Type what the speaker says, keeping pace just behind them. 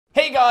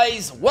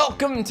guys,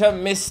 welcome to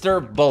Mr.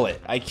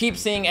 Bullet. I keep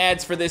seeing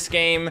ads for this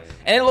game,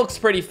 and it looks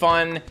pretty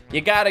fun. You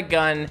got a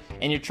gun,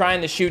 and you're trying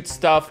to shoot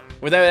stuff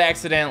without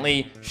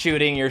accidentally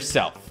shooting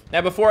yourself.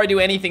 Now, before I do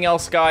anything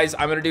else, guys,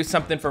 I'm gonna do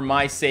something for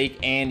my sake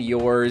and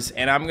yours,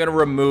 and I'm gonna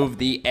remove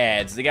the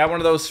ads. They got one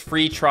of those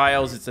free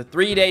trials. It's a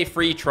 3-day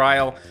free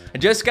trial. I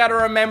just gotta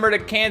remember to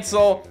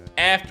cancel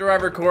after I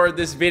record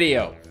this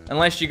video,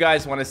 unless you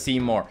guys wanna see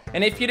more.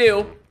 And if you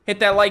do,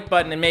 hit that like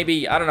button and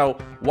maybe, I don't know,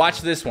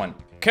 watch this one.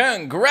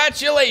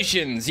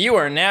 Congratulations, you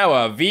are now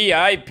a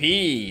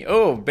VIP.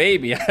 Oh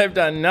baby, I've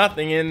done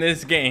nothing in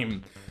this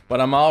game,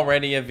 but I'm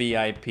already a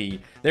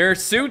VIP. There are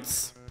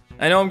suits.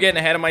 I know I'm getting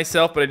ahead of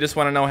myself, but I just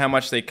want to know how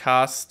much they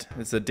cost.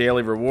 It's a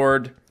daily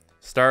reward,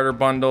 starter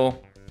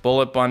bundle,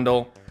 bullet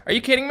bundle. Are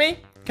you kidding me?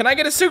 Can I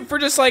get a suit for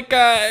just like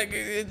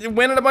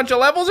winning a bunch of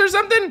levels or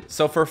something?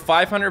 So for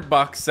 500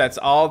 bucks, that's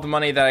all the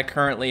money that I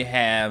currently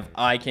have,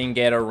 I can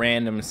get a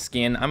random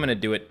skin. I'm gonna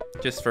do it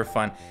just for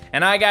fun.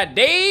 And I got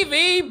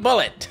Davy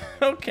Bullet.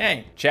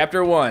 Okay.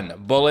 Chapter 1,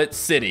 Bullet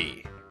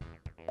City.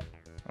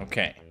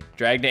 Okay.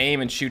 Drag to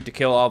aim and shoot to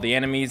kill all the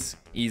enemies.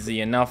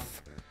 Easy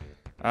enough.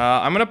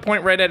 I'm gonna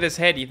point right at his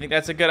head. You think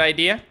that's a good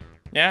idea?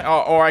 Yeah,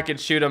 or I could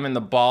shoot him in the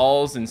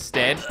balls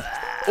instead.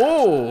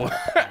 Ooh,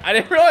 I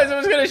didn't realize I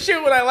was gonna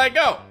shoot when I let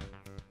go.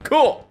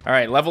 Cool. All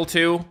right, level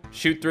 2,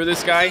 shoot through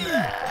this guy.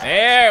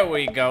 There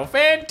we go,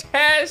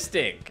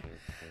 fantastic.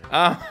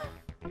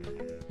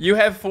 You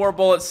have 4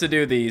 bullets to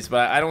do these,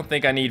 but I don't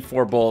think I need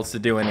 4 bullets to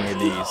do any of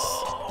these.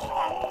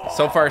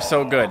 So far,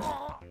 so good.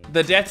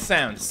 The death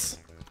sounds.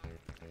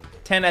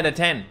 10 out of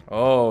 10.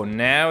 Oh,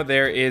 now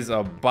there is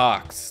a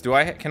box.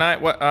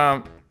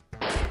 Gotta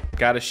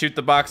shoot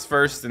the box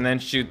first and then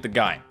shoot the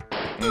guy.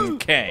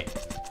 Okay.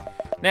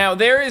 Now,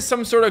 there is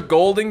some sort of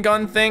golden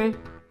gun thing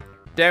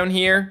down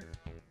here.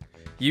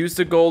 Use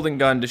the golden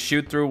gun to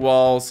shoot through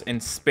walls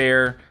and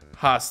spare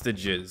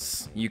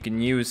hostages. You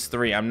can use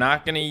 3. I'm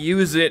not gonna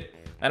use it.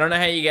 I don't know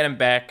how you get them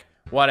back.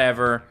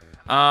 Whatever.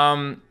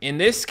 In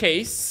this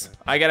case,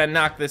 I gotta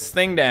knock this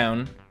thing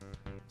down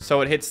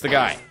so it hits the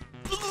guy.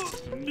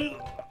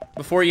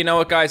 Before you know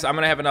it, guys, I'm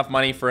gonna have enough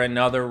money for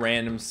another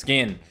random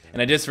skin.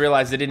 And I just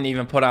realized I didn't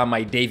even put on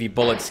my Davy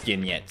Bullet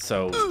skin yet.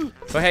 So,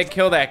 go ahead,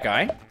 kill that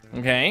guy.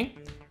 Okay.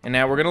 And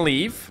now we're gonna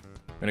leave.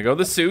 I'm gonna go to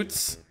the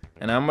suits,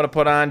 and I'm gonna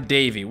put on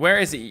Davy. Where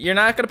is he? You're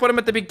not gonna put him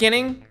at the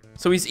beginning?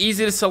 So he's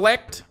easy to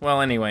select? Well,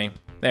 anyway,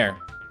 there.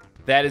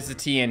 That is the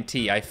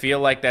TNT. I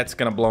feel like that's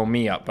gonna blow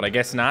me up, but I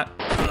guess not.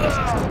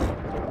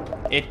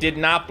 It did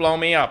not blow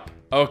me up.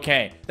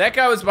 Okay, that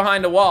guy was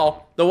behind a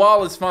wall. The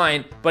wall is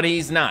fine, but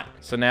he's not.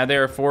 So now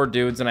there are 4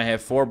 dudes, and I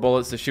have 4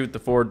 bullets to shoot the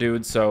 4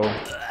 dudes, so...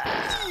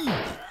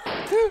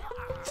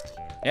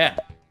 Yeah,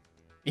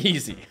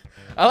 easy.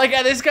 I like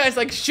how this guy's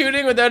like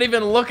shooting without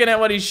even looking at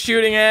what he's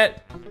shooting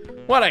at.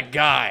 What a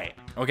guy.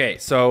 Okay,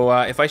 so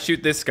if I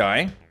shoot this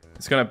guy,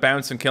 it's gonna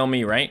bounce and kill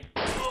me, right?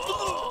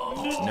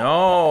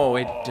 No,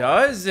 it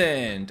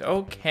doesn't.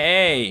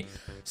 Okay.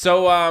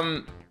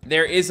 So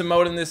there is a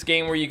mode in this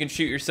game where you can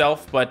shoot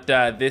yourself, but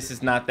this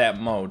is not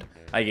that mode.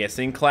 I guess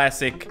in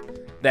classic,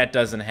 that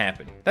doesn't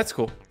happen. That's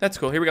cool. That's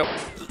cool. Here we go.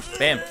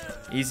 Bam.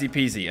 Easy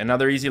peasy.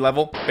 Another easy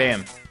level.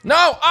 Bam.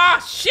 No!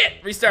 Ah, shit!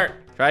 Restart.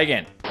 Try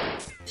again.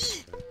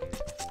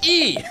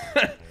 E.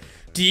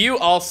 Do you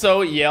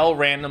also yell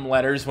random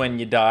letters when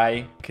you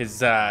die?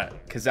 Cause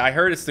I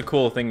heard it's the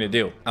cool thing to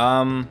do.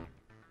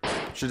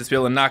 Should just be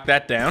able to knock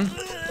that down.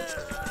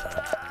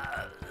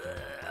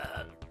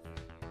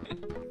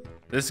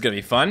 This is gonna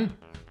be fun.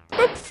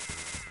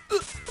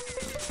 Boop.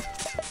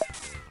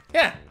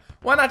 Yeah,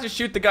 why not just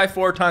shoot the guy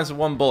 4 times with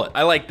 1 bullet?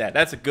 I like that.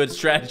 That's a good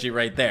strategy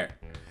right there.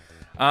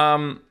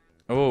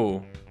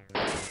 Oh.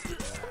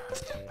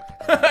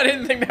 I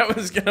didn't think that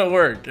was gonna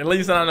work, at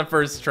least not on the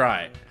first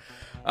try.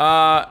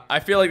 I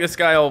feel like this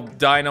guy will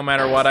die no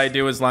matter what I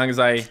do as long as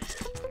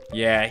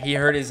yeah, he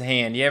hurt his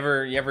hand. You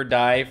ever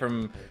die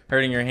from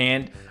hurting your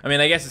hand? I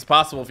mean, I guess it's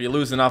possible if you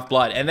lose enough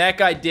blood, and that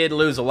guy did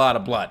lose a lot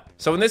of blood.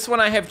 So in this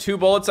one, I have 2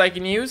 bullets I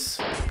can use.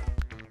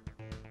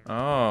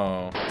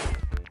 Oh.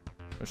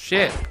 Oh,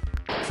 shit.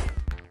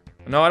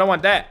 No, I don't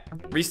want that.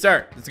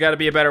 Restart. There's gotta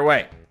be a better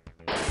way.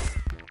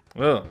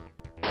 Ugh.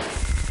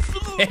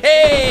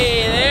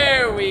 Hey,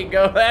 there we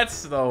go.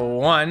 That's the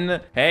one.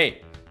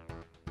 Hey,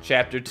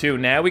 chapter 2.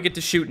 Now we get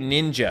to shoot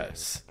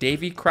ninjas.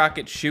 Davy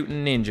Crockett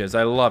shooting ninjas.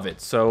 I love it.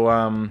 So,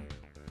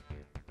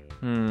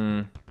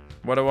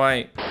 what do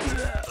I...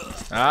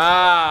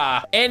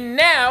 Ah, and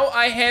now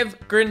I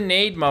have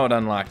grenade mode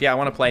unlocked. Yeah, I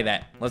want to play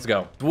that. Let's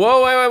go.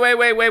 Whoa,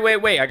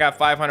 wait. I got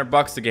 500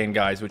 bucks again,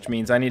 guys, which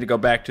means I need to go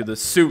back to the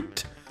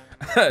suit.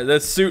 The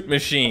suit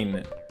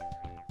machine.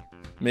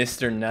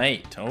 Mr.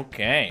 Knight.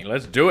 Okay,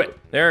 let's do it.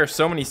 There are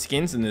so many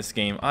skins in this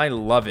game. I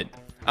love it.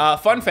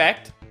 Fun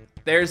fact,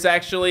 there's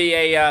actually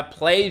a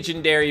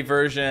legendary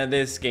version of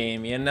this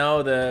game. You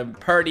know, the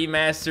Party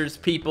Masters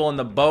people and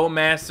the Bow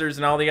Masters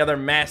and all the other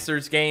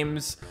Masters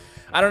games.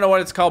 I don't know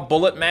what it's called,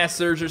 Bullet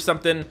Masters or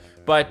something.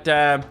 But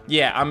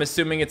yeah, I'm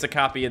assuming it's a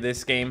copy of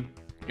this game.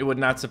 It would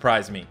not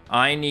surprise me.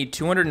 I need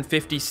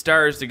 250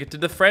 stars to get to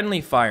the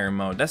friendly fire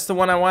mode. That's the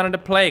one I wanted to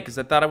play because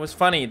I thought it was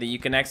funny that you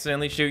can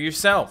accidentally shoot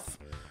yourself.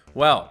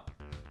 Well,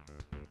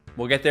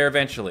 we'll get there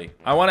eventually.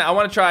 I want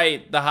to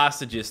try the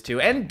hostages too,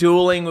 and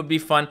dueling would be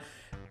fun.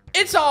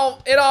 It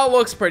all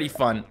looks pretty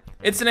fun.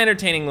 It's an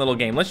entertaining little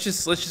game. Let's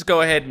just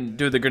go ahead and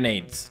do the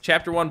grenades.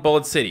 Chapter 1,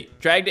 Bullet City.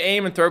 Drag to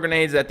aim and throw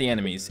grenades at the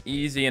enemies.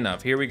 Easy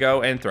enough. Here we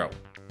go, and throw.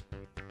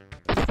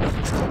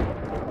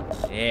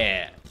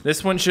 Yeah.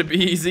 This one should be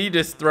easy.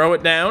 Just throw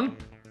it down.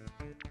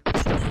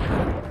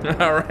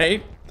 All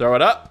right. Throw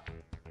it up.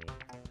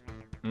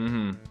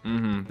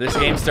 This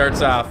game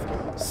starts off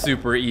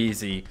super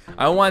easy.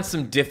 I want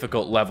some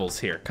difficult levels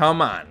here.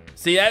 Come on.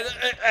 See,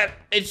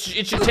 it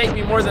should take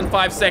me more than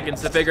 5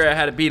 seconds to figure out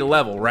how to beat a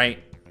level,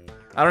 right?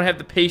 I don't have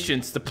the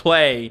patience to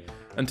play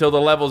until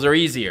the levels are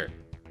easier.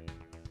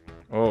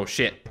 Oh,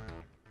 shit.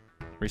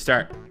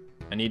 Restart.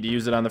 I need to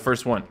use it on the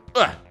first one.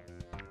 Ugh.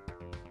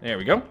 There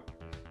we go.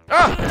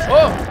 Ah!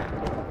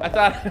 Oh!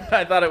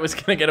 I thought it was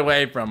gonna get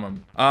away from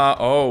him.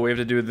 Oh, we have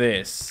to do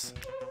this.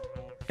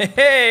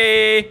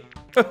 Hey!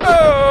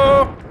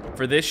 Ho-ho!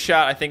 For this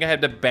shot, I think I have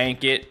to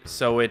bank it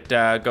so it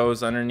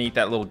goes underneath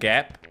that little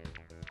gap.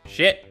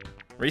 Shit.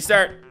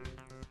 Restart.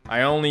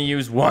 I only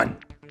use one.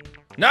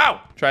 No!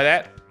 Try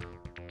that.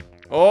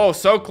 Oh,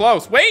 so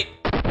close. Wait!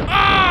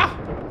 Ah!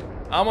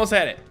 Almost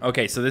had it.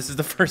 Okay, so this is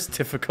the first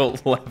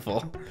difficult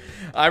level.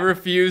 I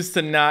refuse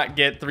to not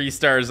get 3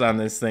 stars on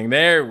this thing.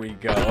 There we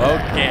go.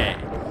 Okay.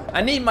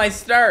 I need my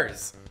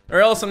stars, or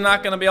else I'm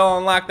not gonna be able to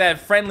unlock that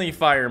friendly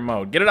fire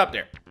mode. Get it up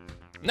there.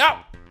 No!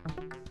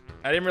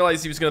 I didn't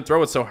realize he was gonna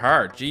throw it so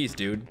hard. Jeez,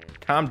 dude.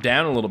 Calm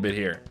down a little bit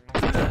here.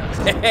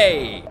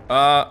 Hey!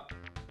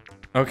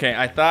 Okay,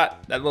 I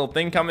thought that little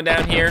thing coming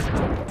down here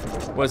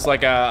was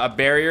like a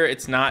barrier.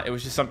 It's not. It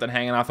was just something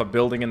hanging off a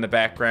building in the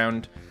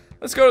background.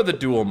 Let's go to the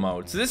duel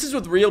mode. So this is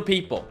with real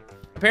people.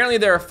 Apparently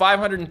there are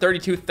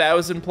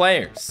 532,000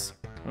 players.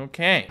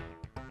 Okay.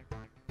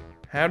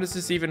 How does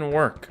this even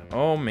work?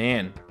 Oh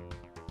man.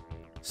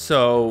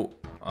 So,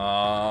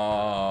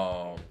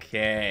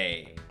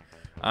 okay.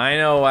 I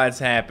know what's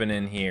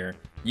happening here.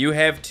 You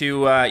have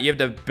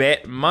to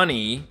bet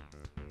money,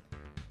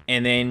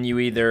 and then you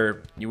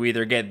either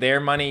get their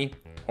money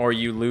or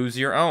you lose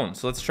your own.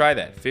 So let's try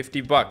that.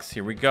 50 bucks.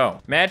 Here we go.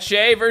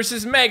 MattShea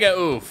versus Mega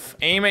Oof.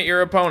 Aim at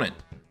your opponent.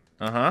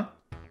 Uh-huh.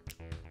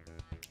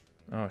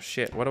 Oh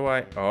shit, what do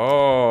I?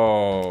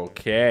 Oh,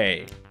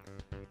 okay.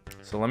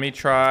 So let me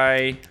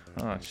try,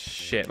 oh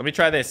shit. Let me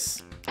try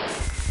this.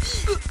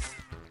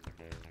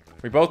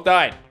 We both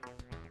died.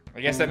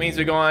 I guess that means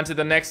we go on to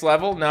the next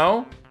level,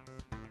 no?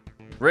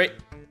 Right,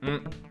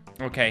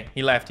 okay,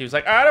 he left. He was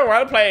like, I don't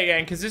want to play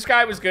again because this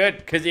guy was good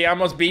because he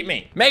almost beat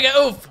me. Mega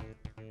Oof,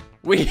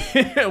 we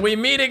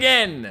meet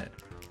again.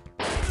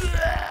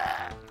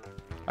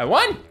 I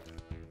won,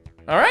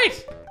 all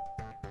right.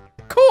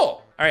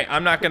 Cool. All right,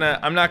 I'm not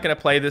gonna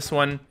play this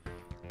one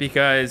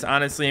because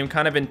honestly, I'm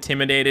kind of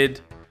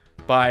intimidated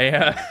by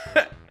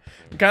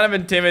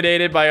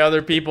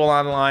other people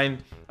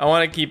online. I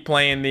want to keep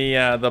playing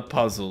the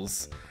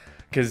puzzles,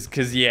 cause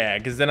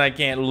then I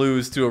can't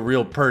lose to a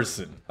real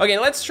person. Okay,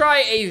 let's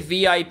try a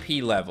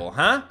VIP level,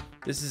 huh?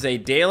 This is a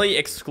daily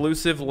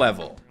exclusive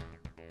level.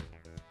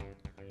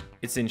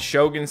 It's in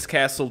Shogun's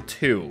Castle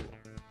 2.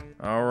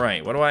 All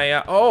right, what do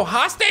I? Oh,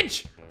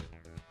 hostage!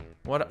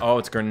 What? Oh,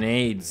 it's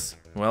grenades.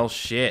 Well,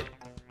 shit.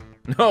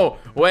 No,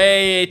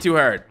 way too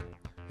hard.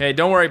 Hey,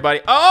 don't worry,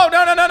 buddy. Oh,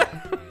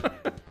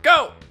 no.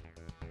 Go.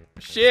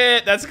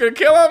 Shit, that's gonna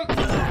kill him.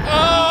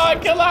 Oh, I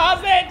killed the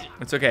hostage.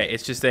 It's okay.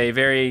 It's just a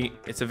very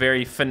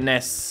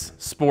finesse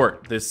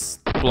sport, this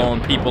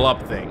blowing people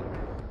up thing.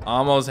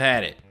 Almost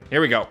had it.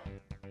 Here we go.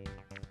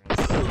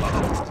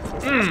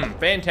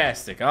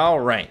 Fantastic.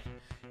 All right.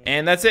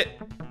 And that's it.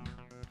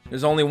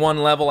 There's only one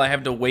level. I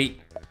have to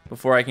wait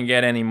before I can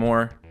get any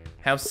more.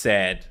 How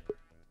sad.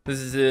 This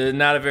is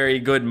not a very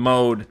good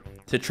mode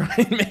to try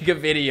and make a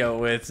video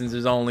with since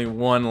there's only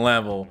one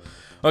level.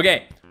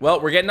 Okay,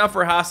 well, we're getting up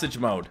for hostage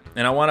mode,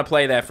 and I want to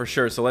play that for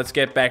sure, so let's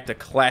get back to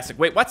classic.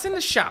 Wait, what's in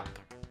the shop?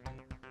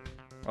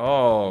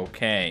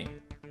 Okay.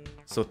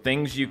 So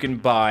things you can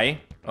buy,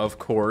 of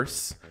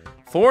course.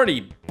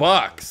 40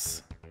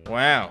 bucks.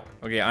 Wow.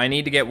 Okay, I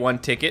need to get one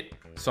ticket,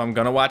 so I'm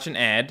gonna watch an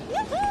ad.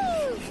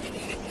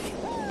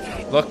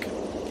 Look,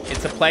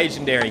 it's a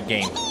legendary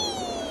game.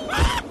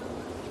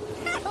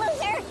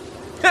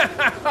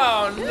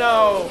 Oh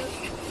no,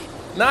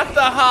 not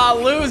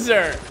the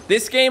loser.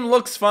 This game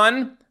looks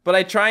fun, but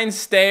I try and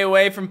stay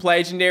away from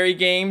legendary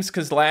games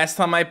because last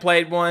time I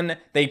played one,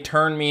 they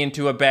turned me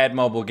into a bad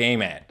mobile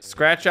game ad.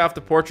 Scratch off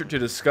the portrait to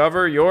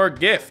discover your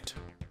gift.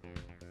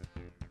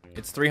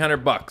 It's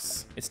 300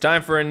 bucks. It's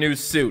time for a new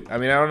suit. I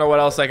mean, I don't know what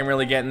else I can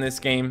really get in this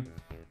game.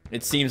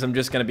 It seems I'm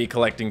just gonna be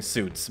collecting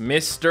suits.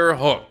 Mr.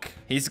 Hook.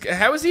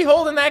 How is he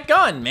holding that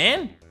gun,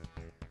 man?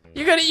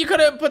 You could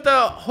have put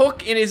the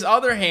hook in his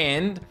other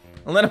hand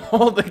and let him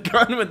hold the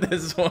gun with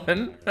this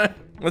one.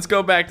 Let's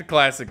go back to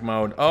classic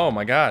mode. Oh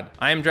my god.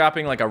 I am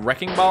dropping like a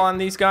wrecking ball on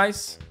these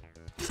guys.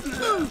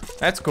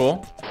 That's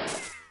cool.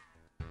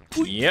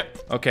 Yep.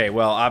 Okay,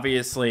 well,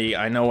 obviously,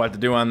 I know what to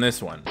do on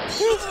this one.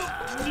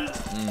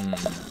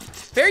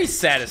 Very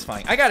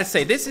satisfying. I gotta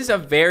say, this is a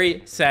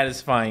very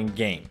satisfying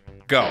game.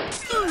 Go.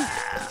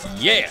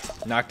 Yeah.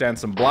 Knock down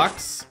some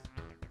blocks.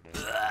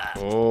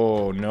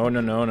 Oh, no,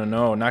 no, no, no,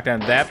 no. Knock down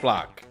that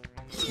block.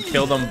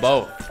 Kill them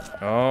both.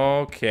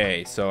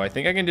 Okay, so I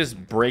think I can just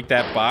break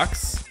that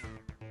box.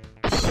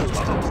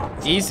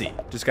 Easy.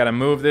 Just gotta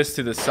move this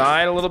to the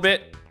side a little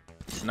bit.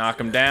 Knock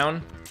him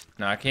down.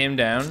 Knock him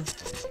down.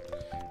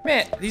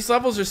 Man, these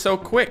levels are so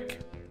quick.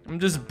 I'm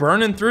just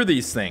burning through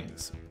these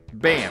things.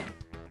 Bam.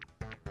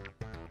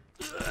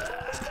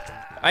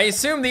 I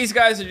assume these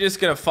guys are just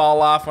gonna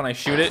fall off when I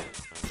shoot it.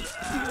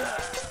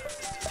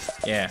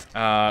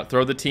 Yeah,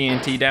 throw the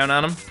TNT down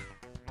on them.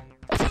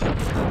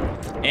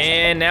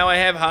 And now I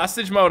have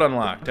hostage mode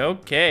unlocked.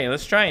 Okay,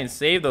 let's try and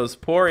save those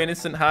poor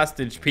innocent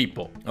hostage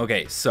people.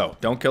 Okay, so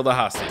don't kill the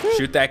hostage.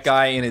 Shoot that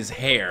guy in his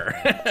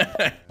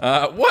hair.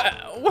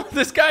 What?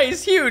 This guy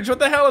is huge. What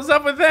the hell is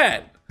up with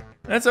that?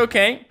 That's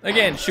okay.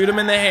 Again, shoot him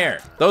in the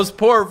hair. Those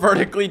poor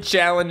vertically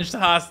challenged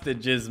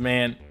hostages,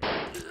 man.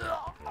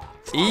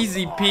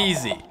 Easy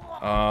peasy.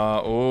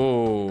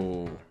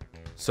 Oh.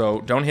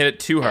 So don't hit it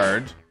too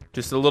hard.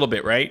 Just a little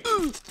bit, right?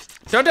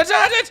 Don't touch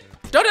it!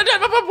 Don't touch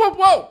it! Whoa,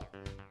 whoa!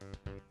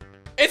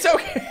 It's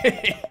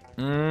okay.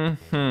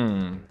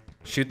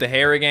 Shoot the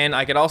hair again.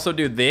 I could also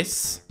do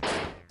this.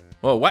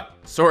 Whoa, what?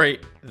 Sorry,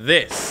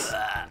 this.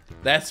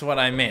 That's what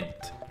I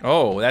meant.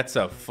 Oh, that's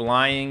a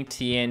flying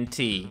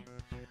TNT.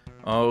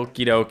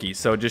 Okie dokie.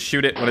 So just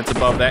shoot it when it's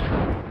above that.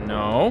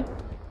 No.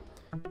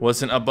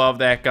 Wasn't above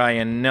that guy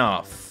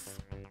enough.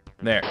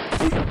 There.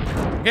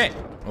 Okay.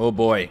 Oh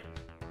boy.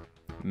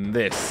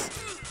 This.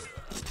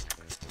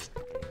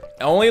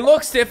 It only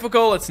looks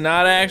difficult. It's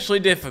not actually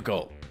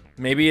difficult.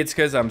 Maybe it's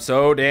because I'm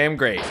so damn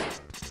great.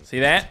 See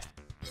that?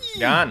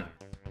 Gone.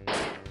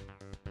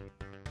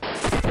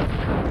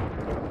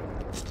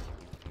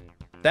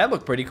 That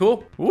looked pretty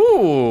cool.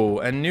 Ooh,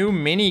 a new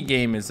mini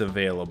game is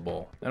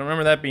available. I don't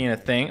remember that being a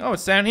thing. Oh,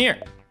 it's down here.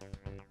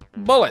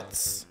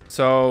 Bullets.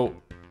 So,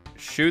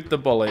 shoot the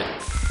bullet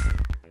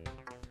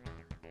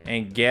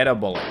and get a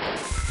bullet.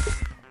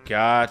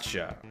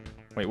 Gotcha.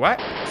 Wait, what?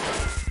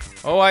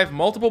 Oh, I have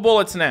multiple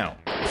bullets now.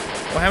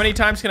 Well, how many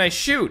times can I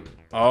shoot?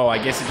 Oh,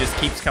 I guess it just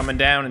keeps coming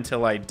down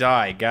until I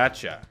die.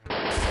 Gotcha.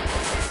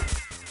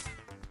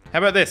 How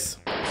about this?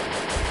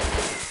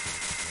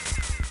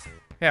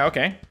 Yeah,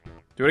 okay.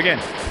 Do it again.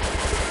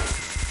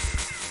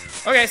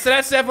 Okay, so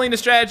that's definitely the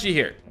strategy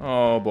here.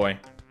 Oh, boy.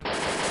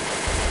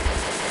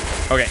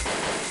 Okay,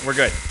 we're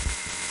good.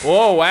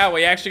 Whoa, wow,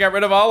 we actually got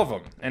rid of all of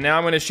them. And now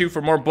I'm gonna shoot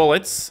for more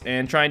bullets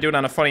and try and do it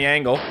on a funny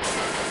angle.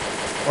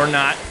 Or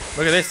not.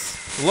 Look at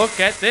this. Look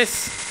at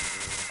this.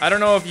 I don't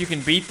know if you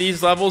can beat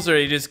these levels or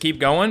you just keep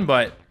going,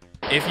 but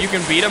if you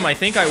can beat them, I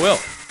think I will.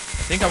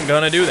 I think I'm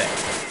gonna do that.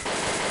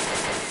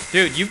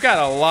 Dude, you've got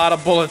a lot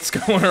of bullets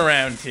going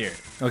around here.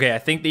 Okay, I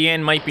think the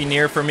end might be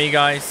near for me,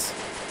 guys.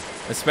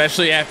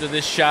 Especially after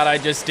this shot I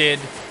just did,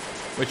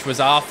 which was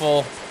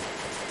awful.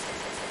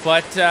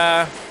 But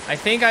I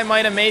think I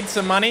might have made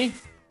some money.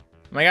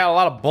 I got a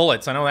lot of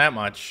bullets, I know that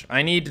much.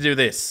 I need to do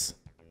this.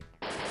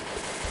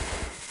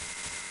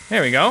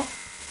 There we go.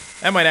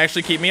 That might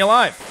actually keep me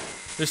alive.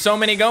 There's so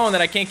many going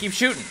that I can't keep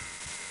shooting.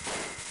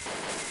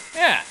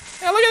 Yeah,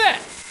 look at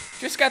that.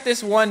 Just got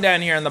this one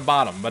down here on the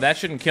bottom, but that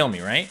shouldn't kill me,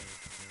 right?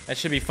 That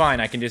should be fine.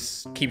 I can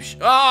just keep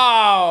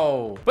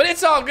oh! But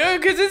it's all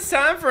good because it's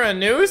time for a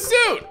new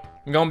suit.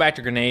 I'm going back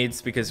to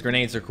grenades because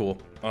grenades are cool.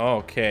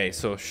 Okay,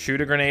 so shoot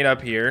a grenade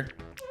up here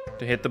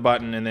to hit the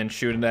button and then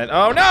shoot it at,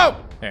 oh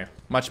no! There,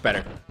 much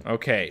better.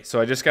 Okay,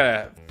 so I just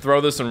gotta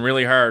throw this one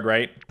really hard,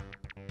 right?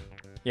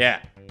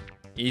 Yeah.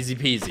 Easy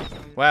peasy.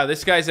 Wow,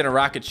 this guy's in a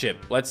rocket ship.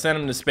 Let's send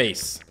him to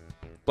space.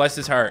 Bless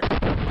his heart.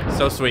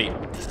 So sweet.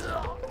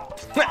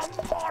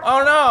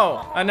 Oh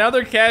no!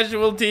 Another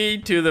casualty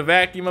to the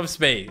vacuum of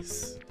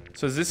space.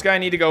 So does this guy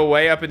need to go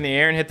way up in the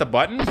air and hit the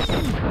button?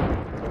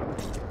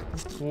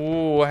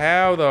 Ooh,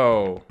 how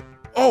though?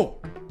 Oh!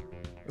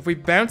 If we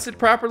bounce it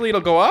properly,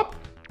 it'll go up?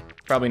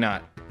 Probably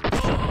not.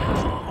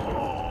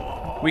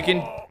 We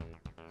can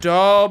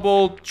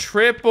double,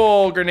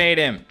 triple grenade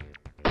him.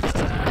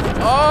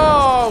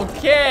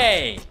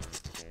 Okay.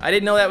 I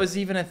didn't know that was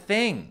even a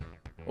thing.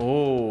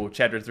 Oh,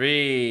 chapter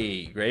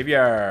 3,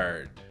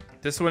 graveyard.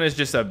 This one is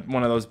just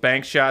one of those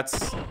bank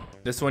shots.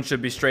 This one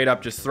should be straight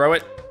up, just throw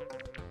it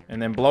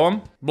and then blow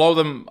them. Blow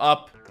them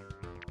up.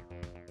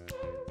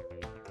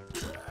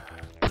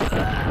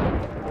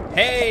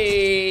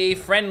 Hey,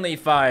 friendly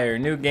fire,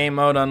 new game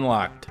mode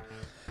unlocked.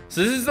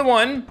 So this is the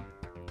one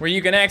where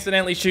you can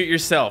accidentally shoot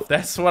yourself.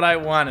 That's what I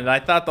wanted. I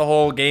thought the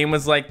whole game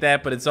was like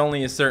that, but it's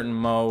only a certain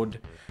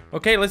mode.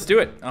 Okay, let's do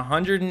it.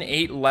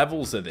 108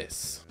 levels of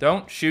this.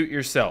 Don't shoot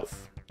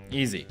yourself.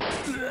 Easy.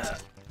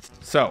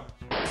 So,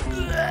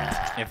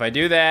 if I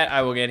do that,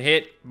 I will get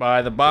hit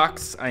by the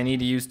box. I need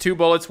to use 2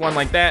 bullets, one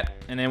like that,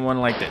 and then one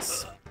like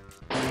this.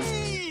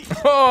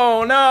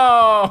 Oh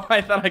no!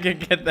 I thought I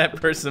could get that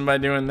person by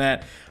doing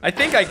that. I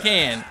think I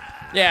can.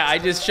 Yeah, I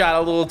just shot a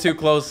little too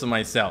close to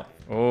myself.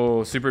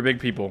 Oh, super big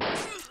people.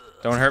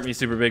 Don't hurt me,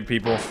 super big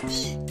people.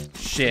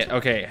 Shit,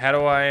 okay, how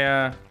do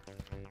I,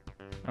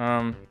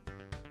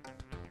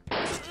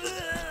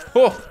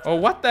 Oh,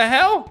 what the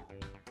hell?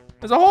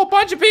 There's a whole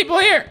bunch of people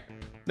here.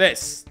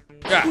 This.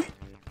 Ah.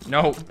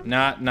 No,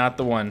 not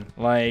the one.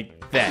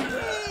 Like that.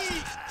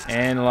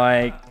 And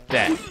like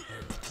that.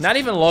 Not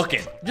even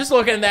looking. Just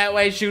looking that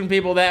way, shooting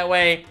people that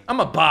way. I'm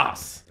a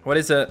boss. What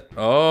is it?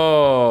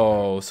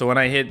 Oh, so when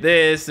I hit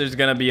this, there's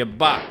gonna be a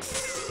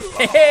box.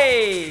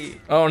 Hey!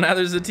 Oh, now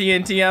there's a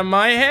TNT on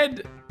my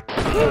head?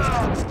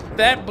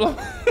 That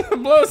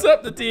blows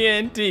up the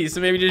TNT, so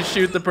maybe just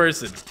shoot the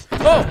person.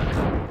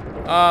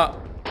 Oh!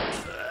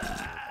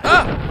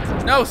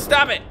 No,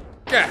 stop it!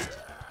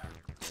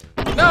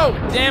 No,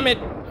 damn it!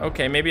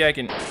 Okay, maybe I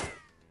can...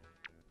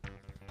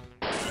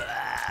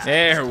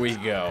 There we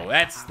go,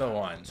 that's the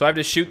one. So I have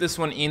to shoot this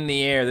one in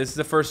the air. This is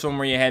the first one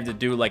where you had to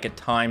do like a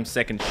timed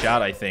second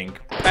shot, I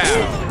think.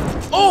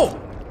 Pow! Oh!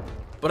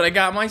 But I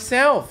got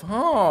myself.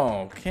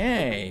 Oh,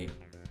 okay.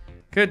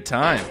 Good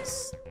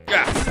times.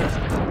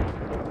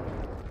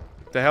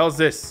 The hell's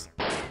this?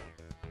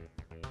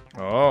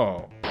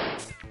 Oh.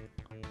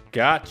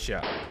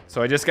 Gotcha.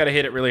 So I just gotta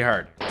hit it really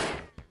hard.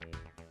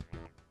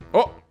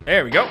 Oh,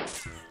 there we go.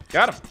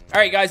 Got him. All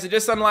right, guys, I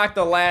just unlocked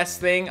the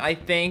last thing, I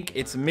think.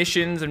 It's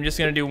missions. I'm just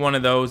gonna do one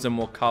of those and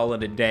we'll call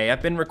it a day.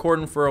 I've been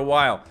recording for a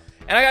while.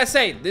 And I gotta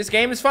say, this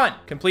game is fun.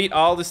 Complete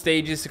all the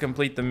stages to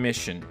complete the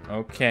mission.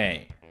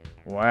 Okay.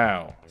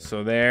 Wow.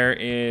 So there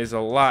is a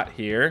lot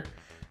here.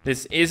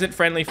 This isn't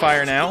friendly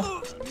fire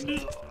now.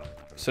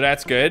 So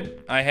that's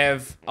good. I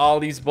have all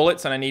these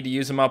bullets and I need to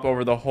use them up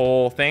over the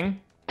whole thing.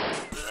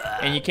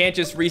 And you can't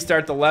just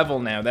restart the level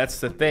now. That's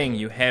the thing.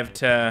 You have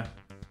to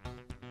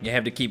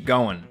keep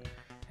going.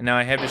 And now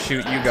I have to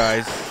shoot you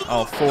guys,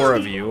 all 4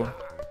 of you.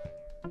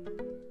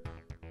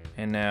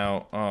 And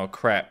now, oh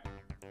crap.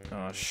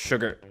 Oh,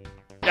 sugar.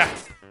 Ah,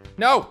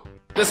 no,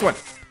 this one.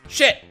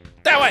 Shit,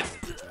 that one.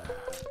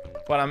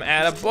 But I'm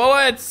out of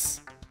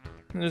bullets.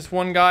 There's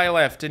one guy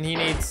left and he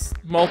needs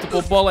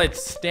multiple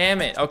bullets.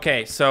 Damn it.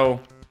 Okay,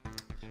 so,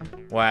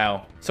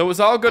 wow. So it was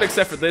all good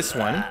except for this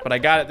one, but I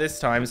got it this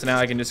time, so now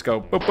I can just go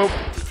boop, boop.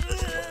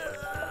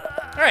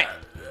 All right,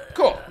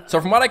 cool. So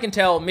from what I can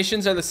tell,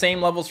 missions are the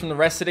same levels from the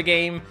rest of the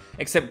game,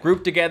 except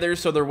grouped together,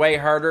 so they're way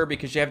harder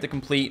because you have to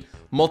complete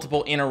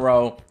multiple in a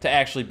row to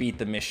actually beat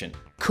the mission.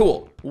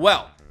 Cool.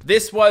 Well,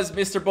 this was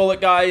Mr.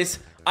 Bullet, guys.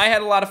 I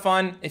had a lot of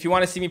fun. If you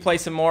want to see me play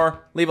some more,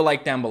 leave a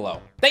like down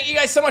below. Thank you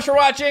guys so much for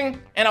watching,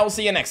 and I will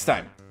see you next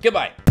time.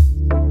 Goodbye.